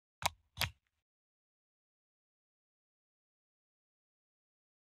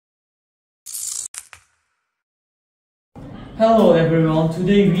Hello everyone,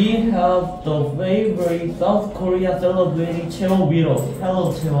 today we have the favorite South Korea celebrating Chae with us.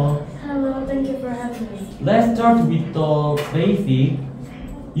 Hello Chae. Hello, thank you for having me. Let's start with the basic.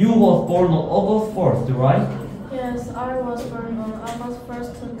 You was born on August 1st, right? Yes, I was born on August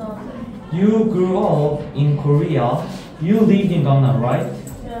 1st, 2000. You grew up in Korea. You lived in Gangnam, right?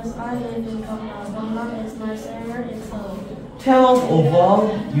 Yes, I live in Gangnam. Gangnam is my center in Seoul. Tell us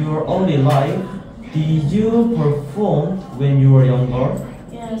about your early life. Did you perform when you were younger?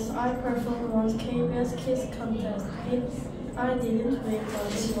 Yes, I performed on KBS Kids Contest. I didn't win, but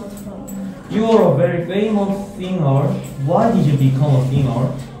it was fun. You are a very famous singer. Why did you become a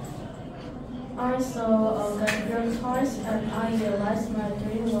singer? I saw a girl twice and I realized my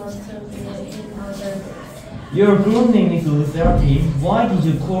dream was to be in a group. Your group name is Serafim. Why did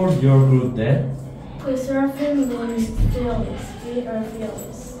you call your group that? The Serafim means fearless. We are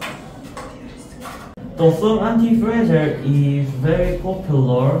fearless. The song Anti-Fragile is very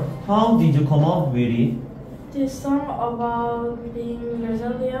popular. How did you come up with it? This song about being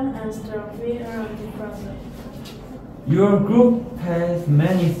resilient and strong. We are anti-fragile. Your group has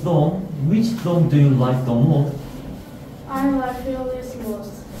many songs. Which song do you like the most? I like Fearless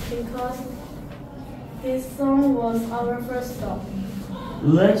most because this song was our first song.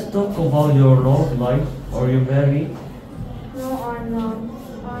 Let's talk about your love life. Are you married? No, I'm not.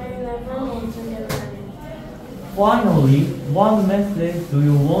 I never want to get married. Finally, what message do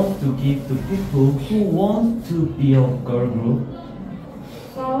you want to give to people who want to be a girl group?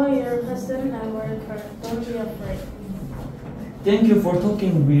 Follow your passion and work hard. Don't be afraid. Thank you for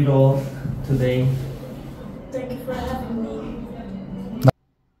talking with us today.